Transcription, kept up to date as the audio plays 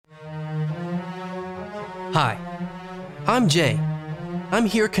Hi, I'm Jay. I'm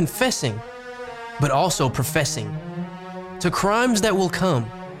here confessing, but also professing to crimes that will come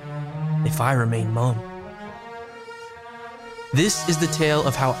if I remain mum. This is the tale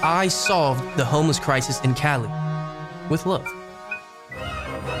of how I solved the homeless crisis in Cali with love.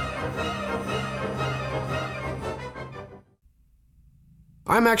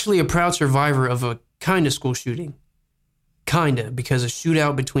 I'm actually a proud survivor of a kinda school shooting. Kinda, because a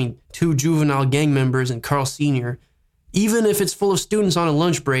shootout between two juvenile gang members and Carl Sr., even if it's full of students on a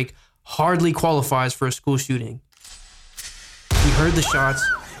lunch break, hardly qualifies for a school shooting. We heard the shots,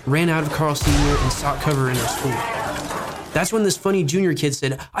 ran out of Carl Sr., and sought cover in our school. That's when this funny junior kid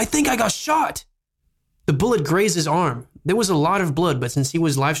said, "I think I got shot!" The bullet grazed his arm. There was a lot of blood, but since he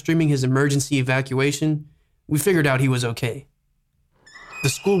was live streaming his emergency evacuation, we figured out he was okay. The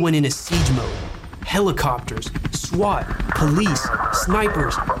school went into siege mode. Helicopters, SWAT, police,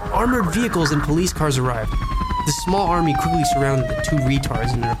 snipers, armored vehicles, and police cars arrived. The small army quickly surrounded the two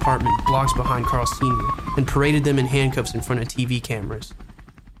retards in an apartment blocks behind Carl Sr. and paraded them in handcuffs in front of TV cameras.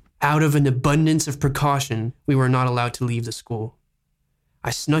 Out of an abundance of precaution, we were not allowed to leave the school.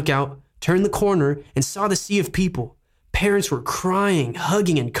 I snuck out, turned the corner, and saw the sea of people. Parents were crying,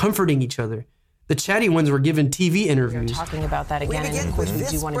 hugging, and comforting each other. The chatty ones were given TV interviews. We're talking about that again, and of course we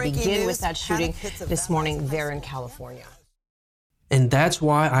do want to begin with that shooting this morning there in California. And that's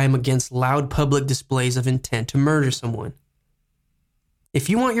why I am against loud public displays of intent to murder someone. If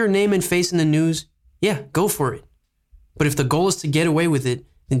you want your name and face in the news, yeah, go for it. But if the goal is to get away with it,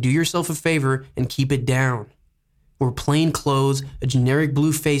 then do yourself a favor and keep it down. Wear plain clothes, a generic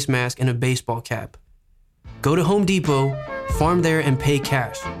blue face mask, and a baseball cap. Go to Home Depot, farm there, and pay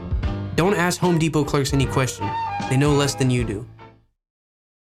cash. Don't ask Home Depot clerks any question. They know less than you do.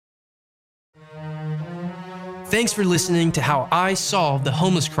 Thanks for listening to how I solved the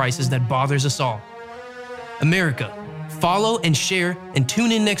homeless crisis that bothers us all. America, follow and share and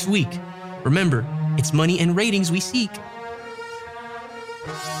tune in next week. Remember, it's money and ratings we seek.